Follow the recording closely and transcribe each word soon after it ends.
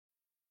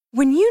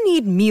When you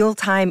need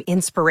mealtime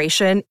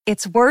inspiration,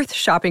 it's worth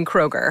shopping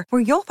Kroger,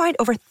 where you'll find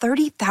over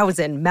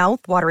 30,000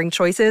 mouth-watering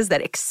choices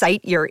that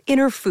excite your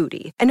inner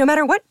foodie. And no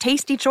matter what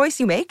tasty choice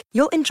you make,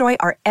 you'll enjoy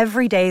our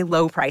everyday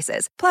low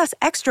prices, plus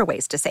extra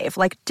ways to save,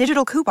 like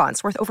digital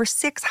coupons worth over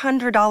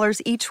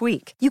 $600 each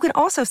week. You can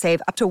also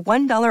save up to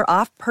 $1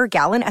 off per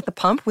gallon at the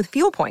pump with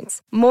fuel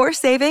points. More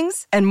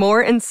savings and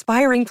more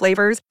inspiring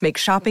flavors make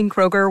shopping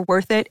Kroger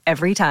worth it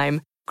every time.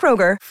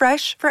 Kroger,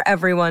 fresh for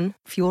everyone.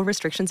 Fuel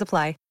restrictions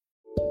apply.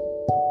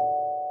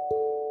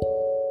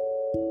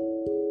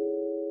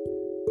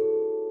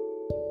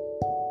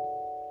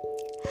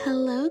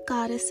 Hello,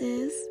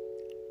 goddesses.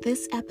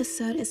 This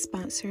episode is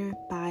sponsored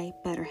by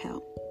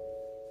BetterHelp.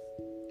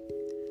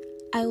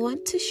 I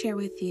want to share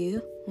with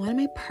you one of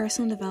my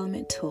personal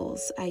development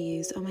tools I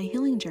use on my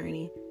healing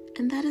journey,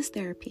 and that is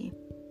therapy.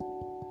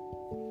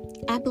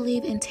 I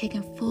believe in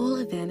taking full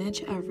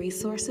advantage of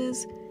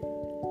resources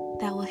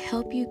that will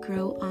help you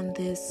grow on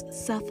this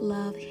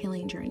self-love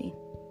healing journey.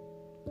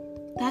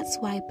 That's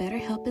why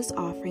BetterHelp is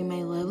offering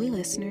my lovely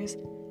listeners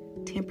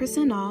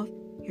 10% off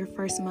your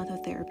first month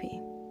of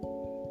therapy.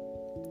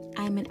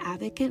 I'm an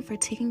advocate for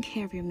taking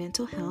care of your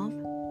mental health.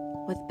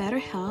 With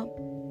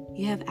BetterHelp,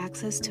 you have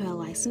access to a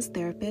licensed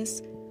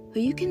therapist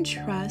who you can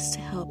trust to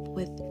help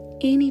with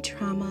any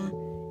trauma,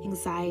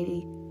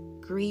 anxiety,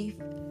 grief,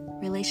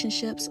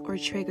 relationships, or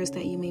triggers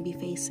that you may be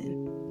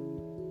facing.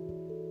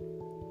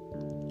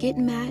 Get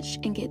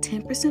matched and get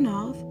 10%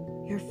 off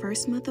your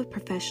first month of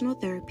professional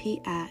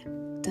therapy at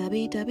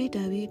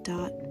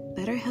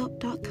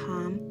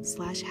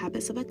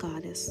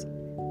www.betterhelp.com/habitsofagagoddess.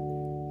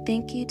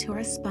 Thank you to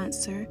our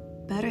sponsor,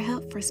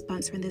 BetterHelp, for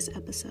sponsoring this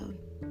episode.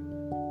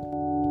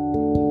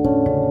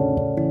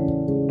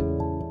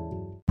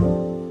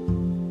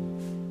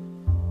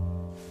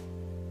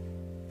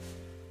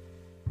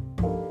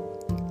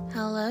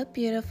 Hello,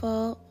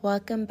 beautiful.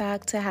 Welcome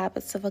back to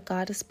Habits of a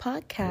Goddess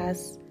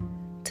podcast.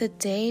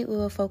 Today, we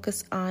will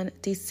focus on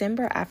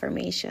December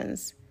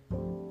affirmations.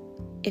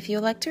 If you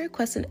would like to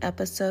request an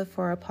episode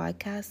for our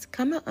podcast,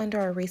 comment under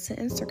our recent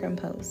Instagram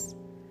post.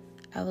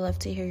 I would love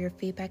to hear your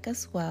feedback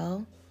as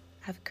well.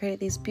 I've created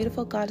these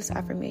beautiful goddess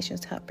affirmations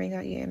to help bring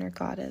out your inner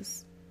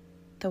goddess.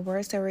 The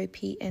words that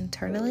repeat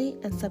internally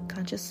and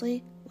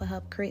subconsciously will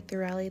help create the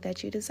reality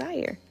that you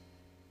desire.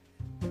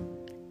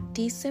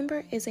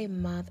 December is a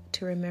month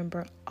to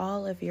remember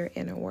all of your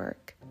inner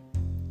work.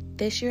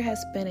 This year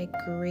has been a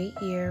great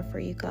year for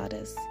you,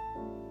 goddess.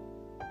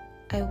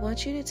 I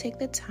want you to take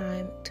the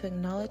time to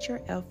acknowledge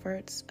your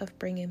efforts of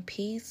bringing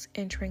peace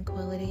and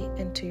tranquility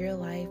into your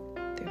life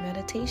through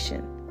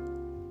meditation.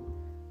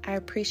 I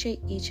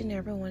appreciate each and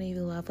every one of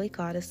you lovely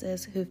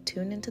goddesses who've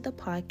tuned into the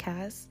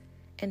podcast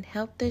and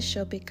helped this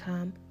show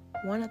become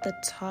one of the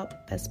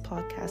top best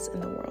podcasts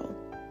in the world.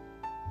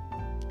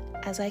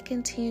 As I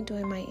continue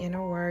doing my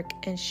inner work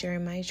and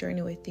sharing my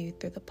journey with you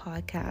through the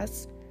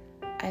podcast,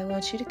 I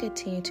want you to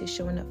continue to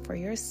showing up for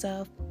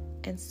yourself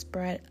and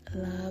spread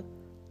love,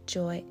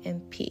 joy,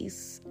 and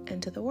peace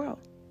into the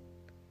world.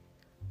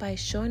 By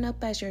showing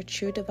up as your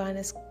true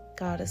divinest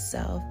goddess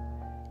self,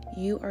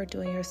 you are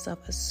doing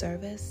yourself a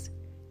service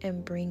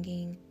and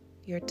bringing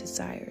your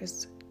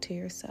desires to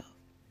yourself.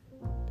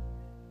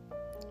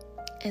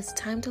 It's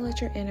time to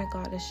let your inner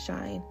goddess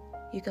shine.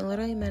 You can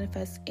literally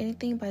manifest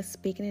anything by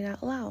speaking it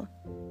out loud.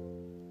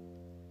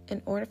 In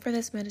order for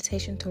this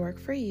meditation to work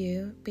for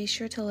you, be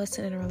sure to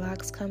listen in a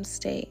relaxed, calm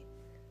state.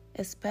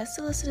 It's best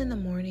to listen in the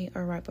morning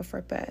or right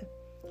before bed.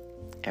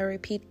 I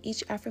repeat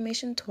each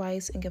affirmation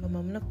twice and give a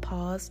moment of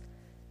pause,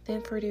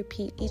 then for you to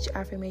repeat each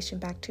affirmation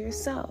back to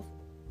yourself.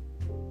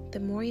 The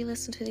more you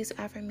listen to these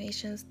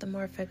affirmations, the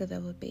more effective they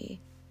will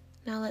be.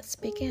 Now let's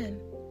begin.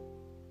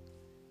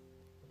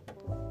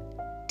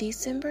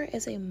 December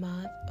is a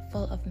month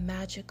full of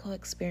magical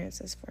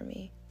experiences for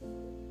me.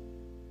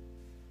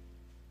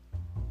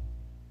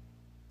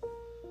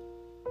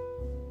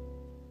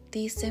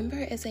 December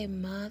is a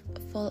month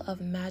full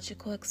of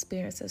magical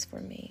experiences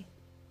for me.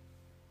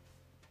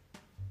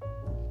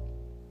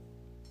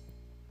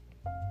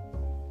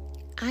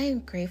 I am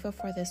grateful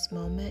for this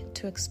moment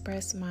to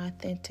express my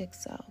authentic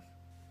self.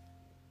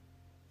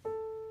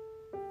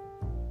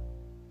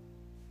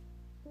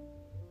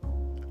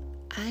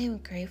 I am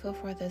grateful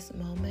for this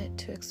moment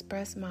to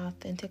express my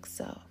authentic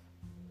self.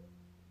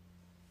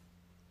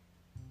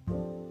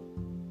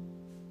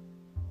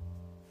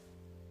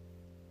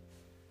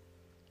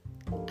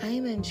 I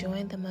am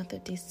enjoying the month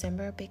of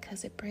December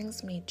because it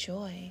brings me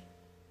joy.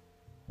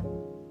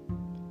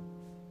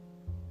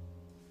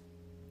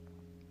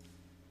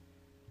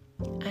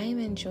 I am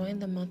enjoying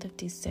the month of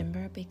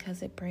December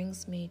because it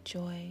brings me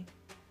joy.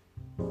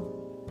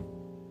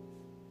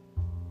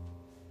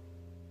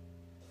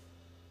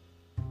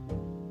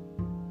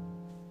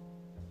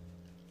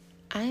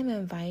 I am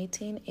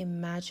inviting a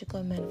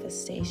magical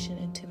manifestation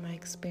into my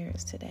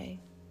experience today.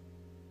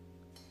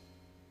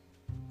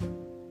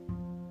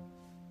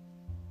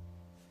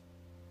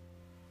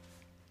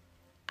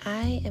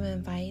 I am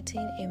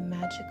inviting a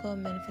magical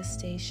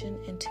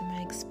manifestation into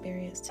my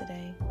experience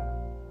today.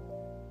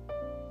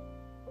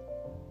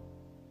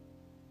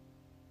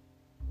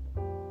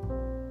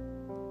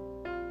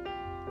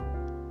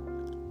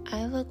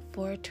 I look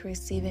forward to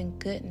receiving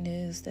good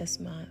news this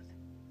month.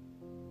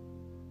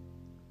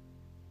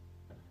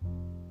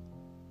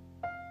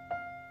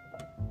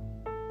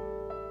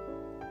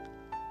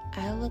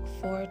 I look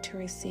forward to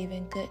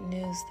receiving good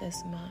news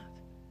this month.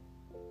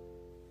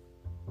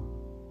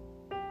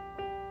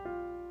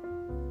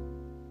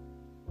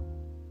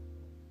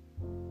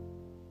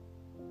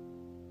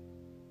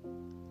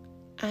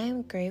 I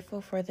am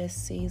grateful for this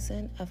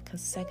season of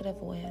consecutive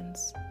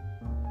wins.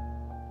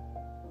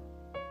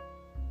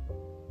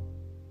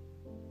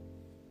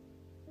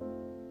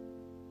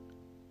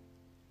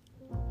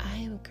 I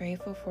am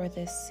grateful for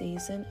this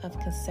season of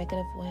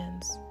consecutive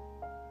wins.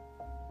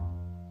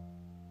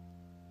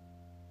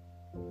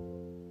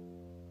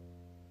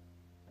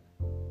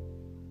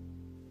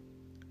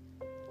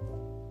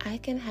 I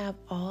can have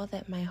all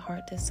that my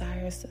heart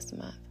desires this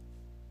month.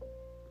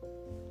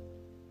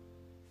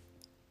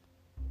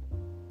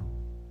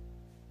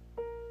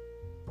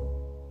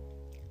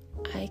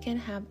 I can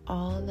have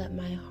all that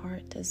my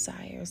heart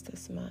desires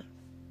this month.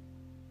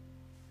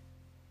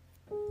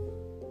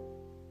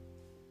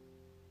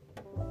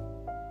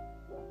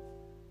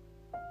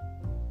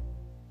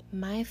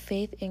 My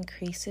faith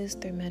increases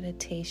through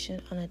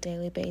meditation on a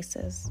daily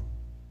basis.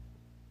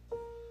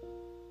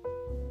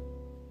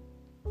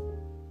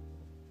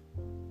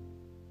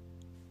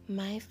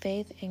 My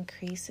faith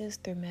increases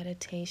through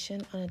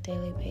meditation on a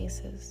daily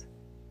basis.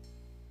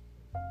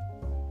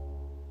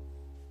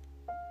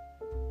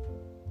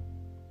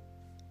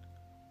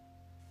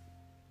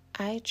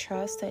 I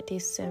trust that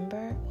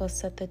December will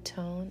set the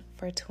tone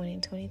for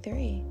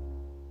 2023.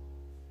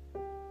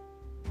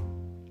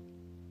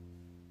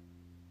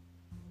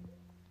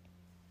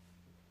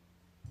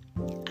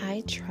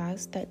 I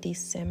trust that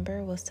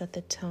December will set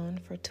the tone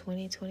for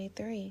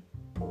 2023.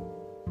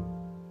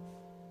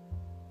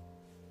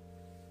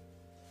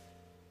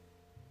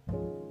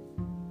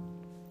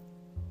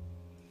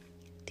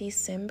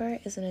 December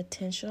is an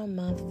intentional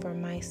month for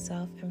my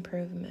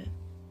self-improvement.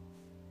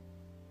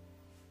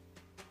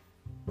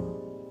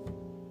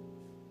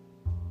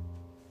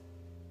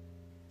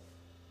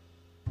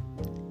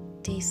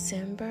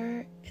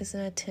 December is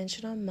an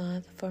intentional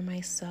month for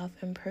my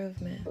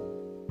self-improvement.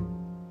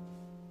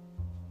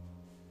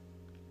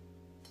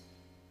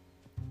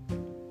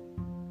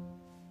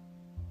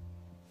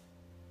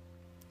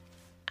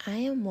 I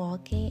am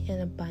walking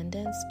in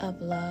abundance of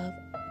love,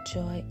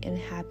 joy, and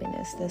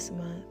happiness this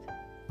month.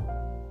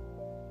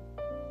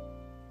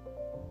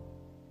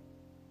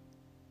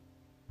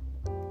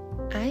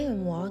 I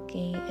am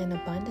walking in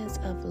abundance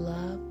of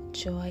love,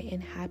 joy,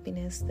 and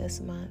happiness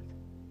this month.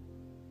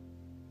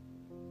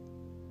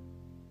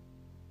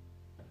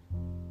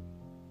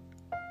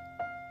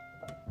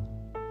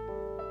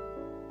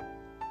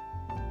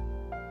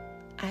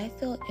 I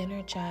feel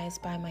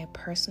energized by my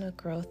personal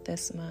growth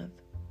this month.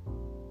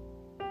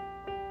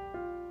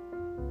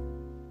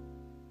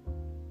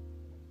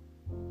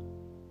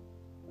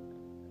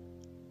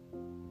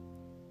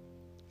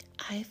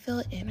 I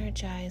feel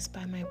energized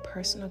by my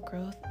personal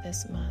growth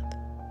this month.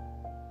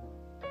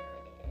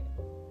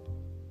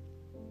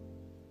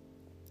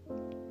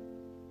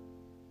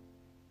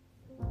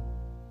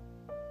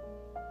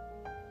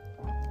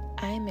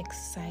 I am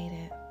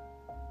excited.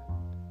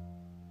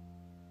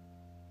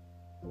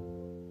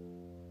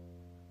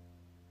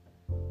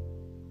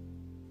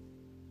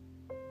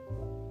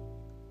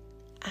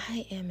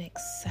 I am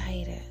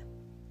excited.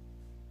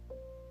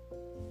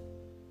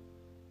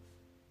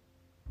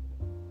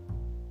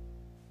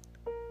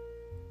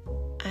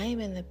 I am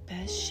in the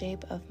best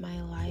shape of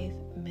my life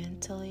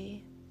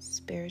mentally,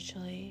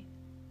 spiritually,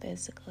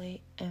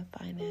 physically, and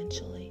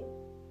financially.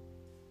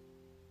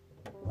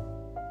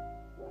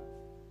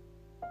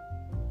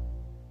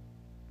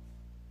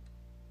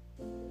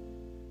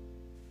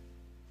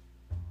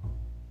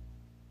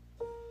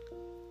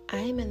 I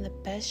am in the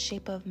best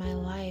shape of my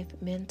life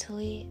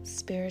mentally,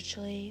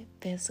 spiritually,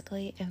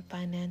 physically, and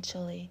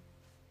financially.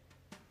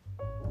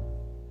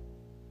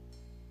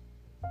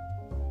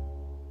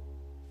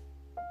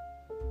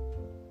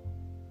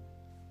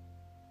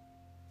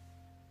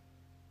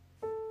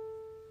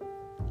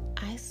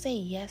 I say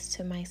yes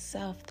to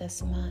myself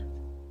this month.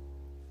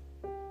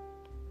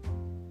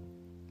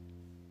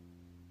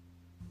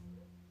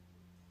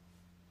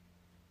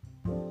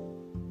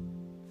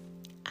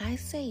 I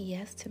say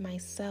yes to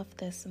myself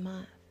this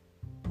month.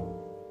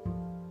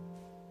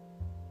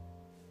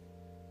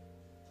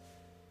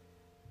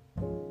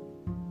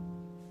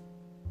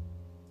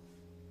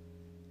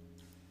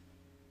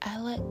 I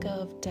let go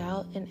of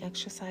doubt and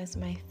exercise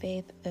my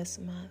faith this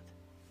month.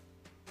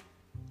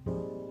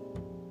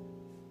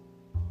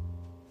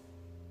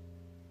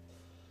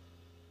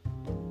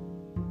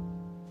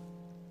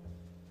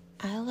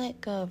 I let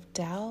go of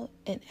doubt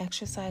and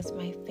exercise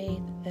my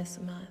faith this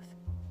month.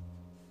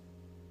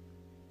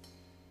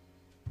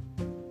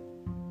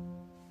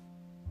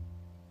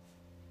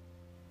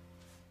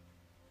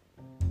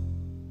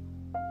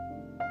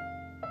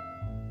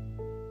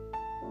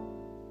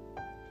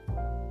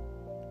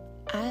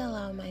 I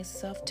allow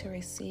myself to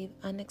receive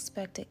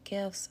unexpected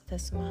gifts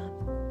this month.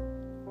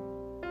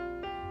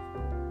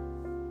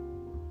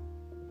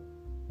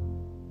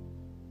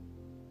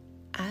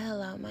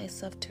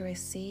 yourself to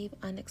receive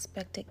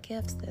unexpected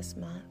gifts this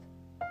month.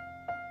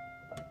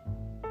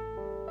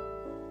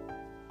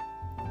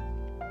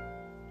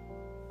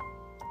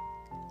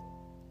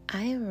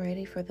 I am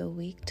ready for the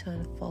week to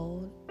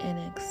unfold in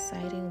an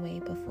exciting way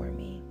before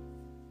me.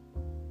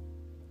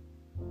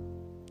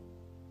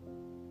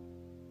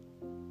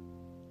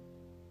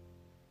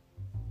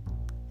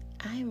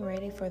 I am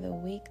ready for the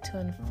week to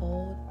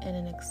unfold in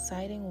an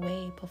exciting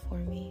way before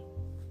me.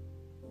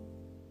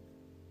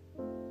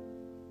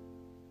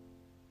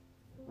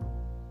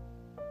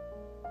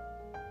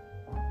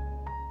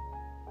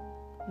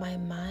 My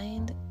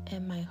mind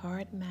and my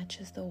heart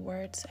matches the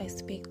words I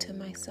speak to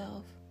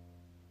myself.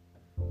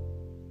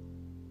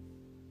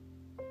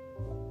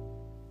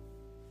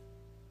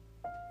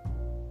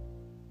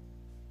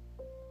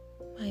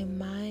 My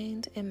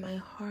mind and my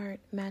heart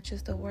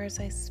matches the words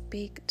I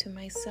speak to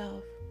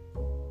myself.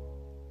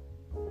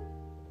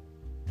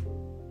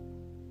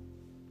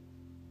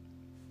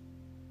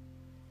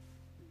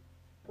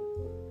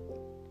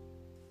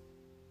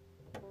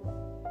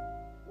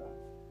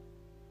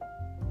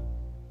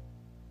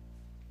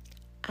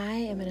 I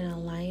am in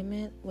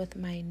alignment with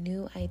my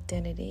new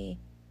identity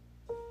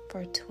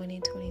for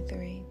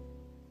 2023.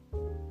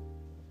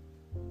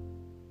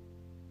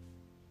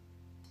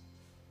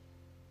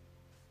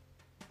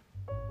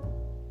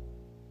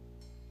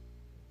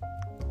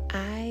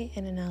 I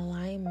am in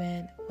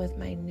alignment with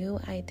my new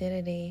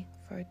identity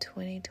for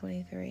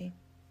 2023.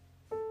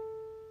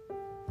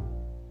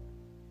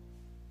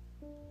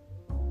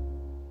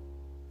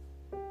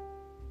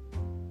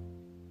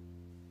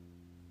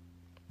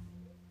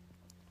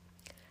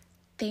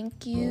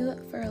 Thank you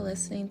for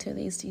listening to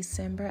these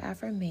December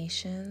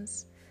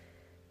affirmations.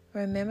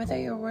 Remember that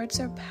your words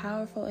are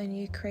powerful and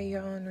you create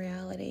your own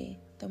reality.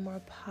 The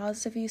more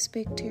positive you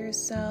speak to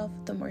yourself,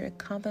 the more your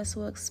compass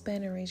will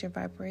expand and raise your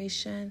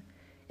vibration.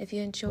 If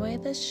you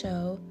enjoyed this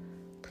show,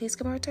 please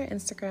come over to our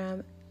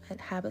Instagram at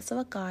Habits of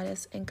a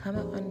Goddess and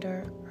comment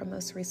under our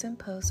most recent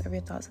post of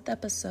your thoughts of the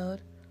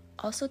episode.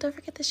 Also, don't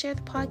forget to share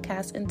the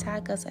podcast and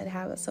tag us at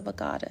Habits of a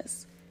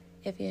Goddess.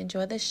 If you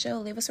enjoyed this show,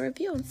 leave us a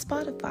review on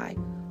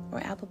Spotify or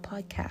Apple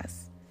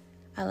Podcasts.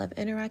 I love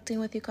interacting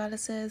with you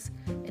goddesses,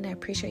 and I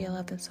appreciate your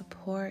love and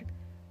support.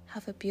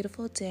 Have a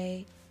beautiful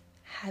day,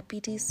 happy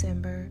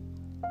December,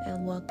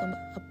 and welcome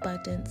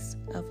abundance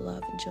of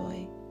love and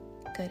joy,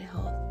 good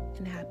health,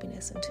 and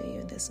happiness into you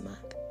in this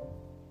month.